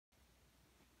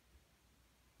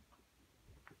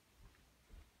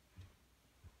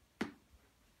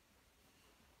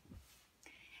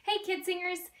Hey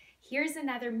KidSingers, here's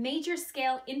another major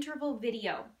scale interval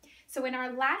video. So in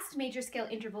our last major scale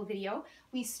interval video,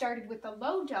 we started with the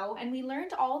low do and we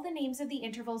learned all the names of the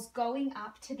intervals going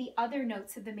up to the other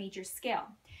notes of the major scale.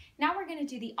 Now we're going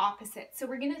to do the opposite. So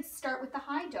we're going to start with the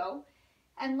high do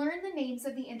and learn the names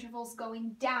of the intervals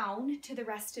going down to the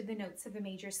rest of the notes of the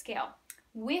major scale.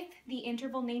 With the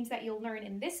interval names that you'll learn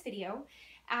in this video,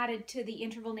 added to the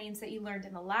interval names that you learned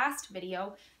in the last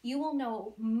video, you will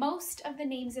know most of the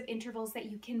names of intervals that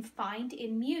you can find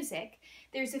in music.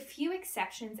 There's a few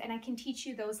exceptions, and I can teach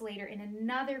you those later in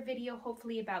another video,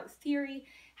 hopefully about theory,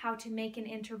 how to make an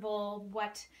interval,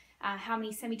 how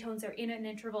many semitones are in an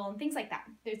interval, and things like that.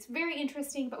 It's very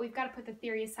interesting, but we've got to put the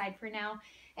theory aside for now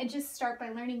and just start by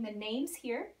learning the names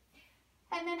here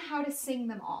and then how to sing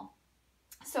them all.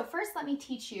 So first, let me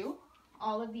teach you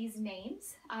all of these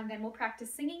names, then we'll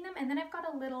practice singing them, and then I've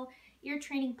got a little ear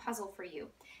training puzzle for you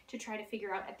to try to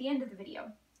figure out at the end of the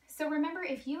video. So remember,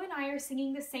 if you and I are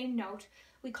singing the same note,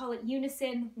 we call it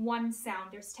unison, one sound.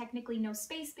 There's technically no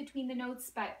space between the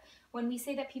notes, but when we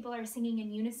say that people are singing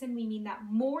in unison, we mean that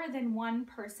more than one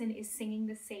person is singing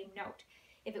the same note.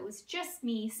 If it was just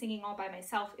me singing all by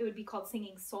myself, it would be called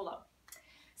singing solo.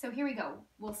 So here we go.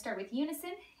 We'll start with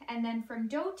unison, and then from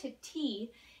do to ti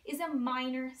is a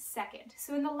minor second.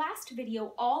 So in the last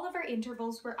video, all of our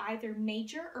intervals were either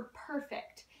major or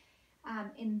perfect.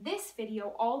 In this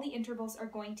video, all the intervals are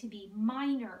going to be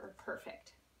minor or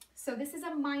perfect. So this is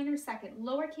a minor second,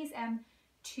 lowercase m,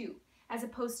 2, as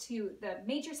opposed to the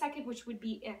major second, which would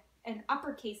be an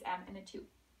uppercase m and a 2.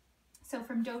 So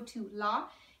from do to la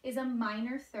is a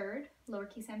minor third,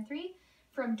 lowercase m, 3.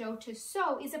 From do to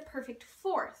so is a perfect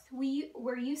fourth.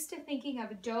 We're used to thinking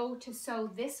of do to so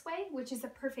this way, which is a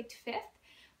perfect fifth,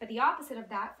 but the opposite of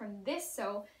that, from this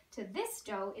so to this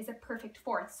do, is a perfect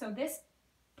fourth. So this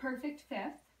perfect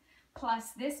fifth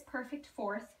plus this perfect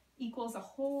fourth equals a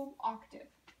whole octave.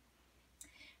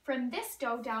 From this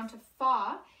do down to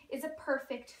fa is a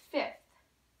perfect fifth.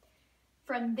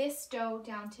 From this do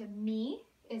down to mi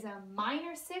is a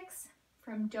minor sixth.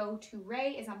 From do to re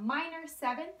is a minor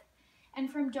seventh. And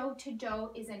from do to do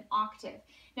is an octave.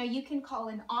 Now you can call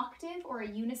an octave or a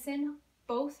unison,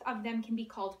 both of them can be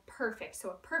called perfect. So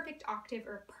a perfect octave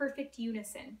or a perfect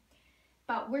unison.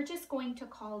 But we're just going to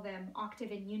call them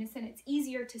octave and unison. It's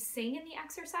easier to sing in the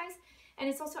exercise, and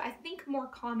it's also, I think, more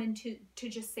common to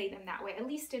just say them that way, at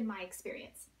least in my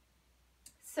experience.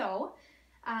 So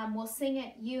we'll sing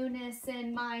it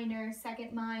unison, minor,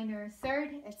 second minor, third,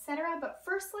 etc. But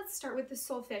first, let's start with the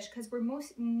solfege because we're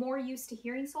more used to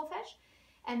hearing solfege.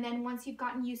 And then once you've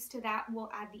gotten used to that,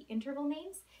 we'll add the interval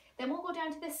names. Then we'll go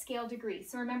down to the scale degree.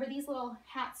 So remember, these little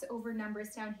hats over numbers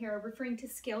down here are referring to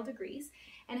scale degrees.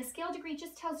 And a scale degree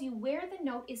just tells you where the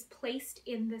note is placed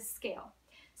in the scale.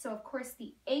 So of course,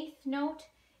 the eighth note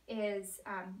is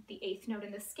the eighth note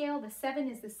in the scale. The 7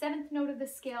 is the 7th note of the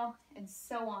scale, and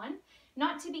so on.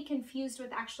 Not to be confused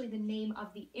with actually the name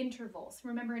of the intervals.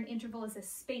 Remember, an interval is a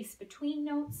space between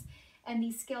notes, and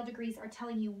these scale degrees are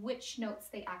telling you which notes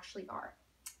they actually are.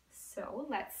 So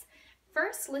let's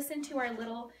first listen to our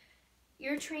little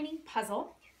ear training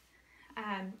puzzle.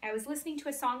 I was listening to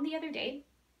a song the other day,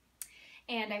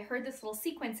 and I heard this little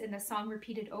sequence in the song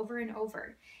repeated over and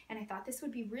over, and I thought this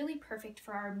would be really perfect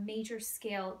for our major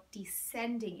scale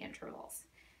descending intervals.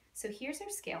 So here's our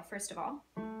scale, first of all.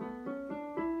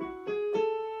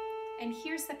 And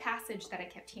here's the passage that I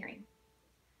kept hearing.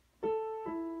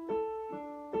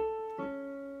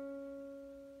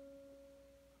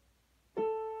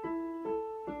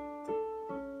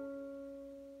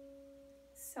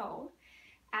 So,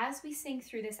 as we sing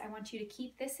through this, I want you to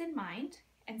keep this in mind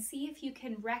and see if you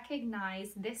can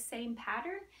recognize this same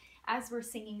pattern as we're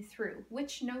singing through.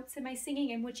 Which notes am I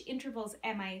singing and which intervals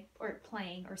am I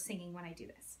playing or singing when I do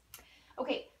this?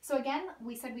 Okay, so again,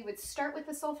 we said we would start with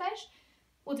the solfege.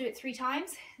 We'll do it 3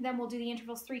 times, then we'll do the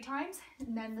intervals 3 times,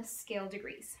 and then the scale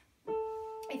degrees.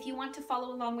 If you want to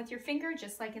follow along with your finger,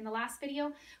 just like in the last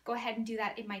video, go ahead and do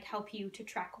that. It might help you to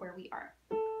track where we are.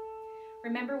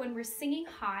 Remember, when we're singing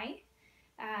high,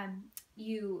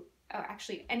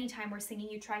 actually anytime we're singing,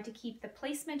 you try to keep the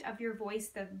placement of your voice,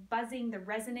 the buzzing, the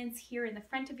resonance here in the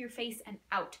front of your face and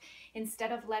out,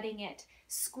 instead of letting it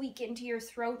squeak into your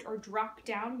throat or drop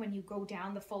down when you go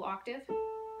down the full octave.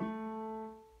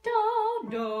 Do,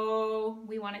 do.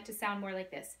 We want it to sound more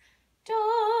like this. Do,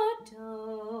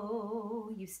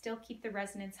 do. You still keep the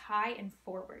resonance high and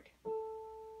forward.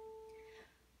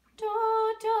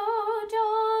 Do, do,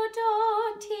 do,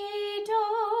 do, ti,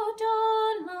 do,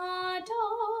 do, la,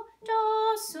 do,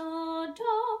 do, so,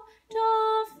 do,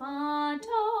 do, fa,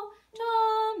 do,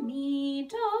 do, mi,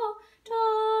 do,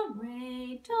 do,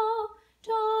 re, do,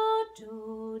 do,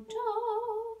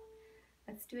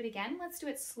 again. Let's do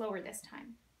it slower this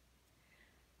time.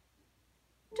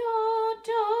 Do,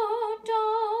 do, do,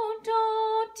 do,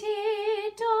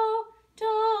 ti, do,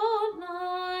 do,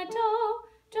 la, do,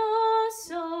 do,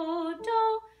 so,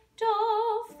 do, do,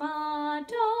 fa,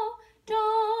 do, do,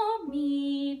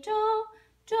 mi, do,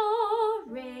 do,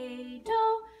 re, do,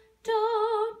 do,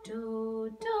 do,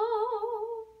 do.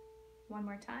 One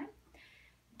more time.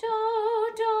 Do,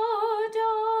 do, do,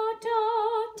 do,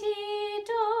 ti,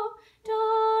 do, do,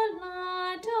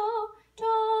 la, do,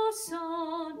 do, so,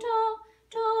 do,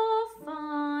 do,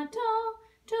 fa, do,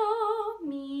 do,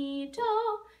 mi, do,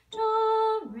 do,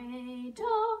 re,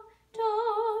 do, do,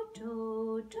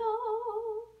 do, do.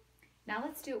 Now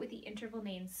let's do it with the interval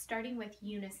names, starting with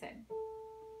unison.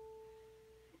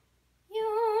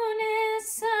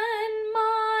 Unison,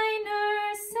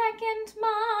 minor, second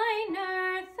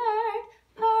minor, third,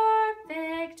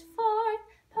 perfect, fourth,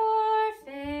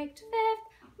 perfect, fifth,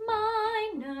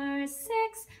 minor,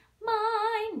 sixth,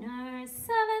 minor,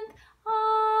 seventh,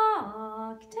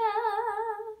 octave.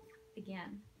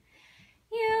 Again.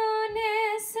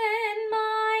 Unison,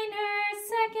 minor,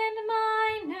 second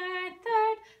minor,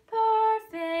 third,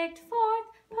 perfect, fourth,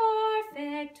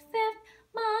 perfect, fifth,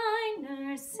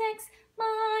 minor, sixth,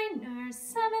 minor,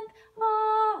 seventh,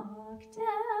 octave.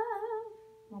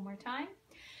 One more time.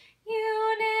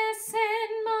 Unison,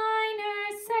 minor,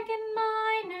 second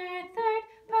minor, third,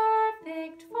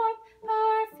 perfect, fourth,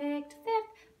 perfect,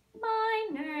 fifth,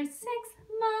 minor, sixth,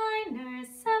 minor,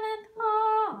 seventh,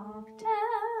 octave.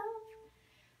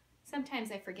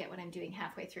 Sometimes I forget what I'm doing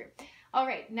halfway through. All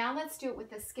right, now let's do it with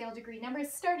the scale degree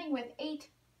numbers, starting with 8.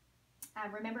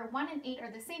 Remember, 1 and 8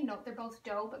 are the same note. They're both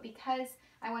do, but because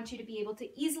I want you to be able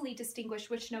to easily distinguish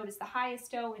which note is the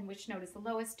highest do and which note is the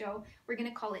lowest do, we're going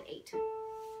to call it 8.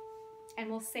 And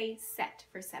we'll say set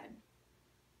for 7.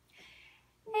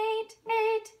 8,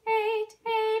 8, 8,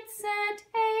 8, set,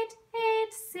 8,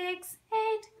 8, 6,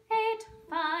 8, 8,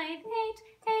 5, 8,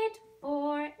 8,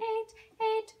 4, 8,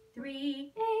 8,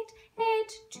 3, 8,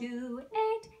 8, 2,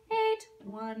 8, 8,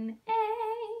 1, 8.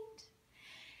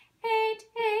 8,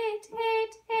 8,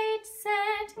 8, 8,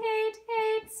 set, 8,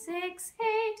 8, 6,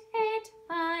 8, 8,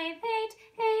 5, 8,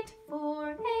 8, 4,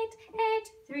 8,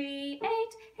 8, 3, 8,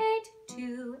 8,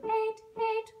 2, 8,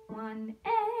 8, 1,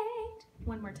 8.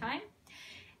 One more time.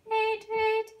 8,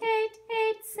 8, 8,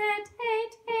 8, set,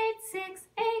 8, 8, 6,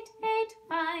 8, 8,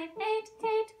 5, 8,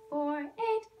 8, 4, 8,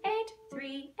 8,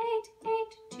 3, 8,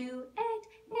 8, 2, 8,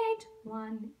 8,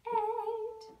 1, 8.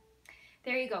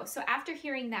 There you go. So after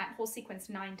hearing that whole sequence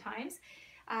 9 times,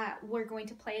 we're going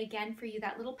to play again for you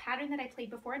that little pattern that I played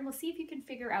before, and we'll see if you can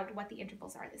figure out what the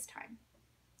intervals are this time.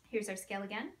 Here's our scale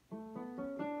again.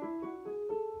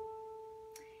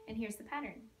 And here's the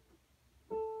pattern.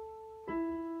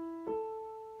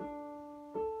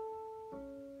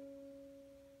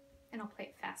 And I'll play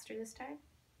it faster this time.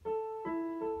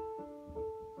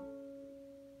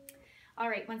 All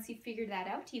right, once you've figured that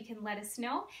out, you can let us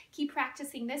know. Keep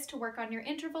practicing this to work on your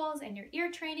intervals and your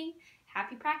ear training.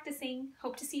 Happy practicing.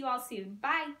 Hope to see you all soon.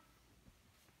 Bye.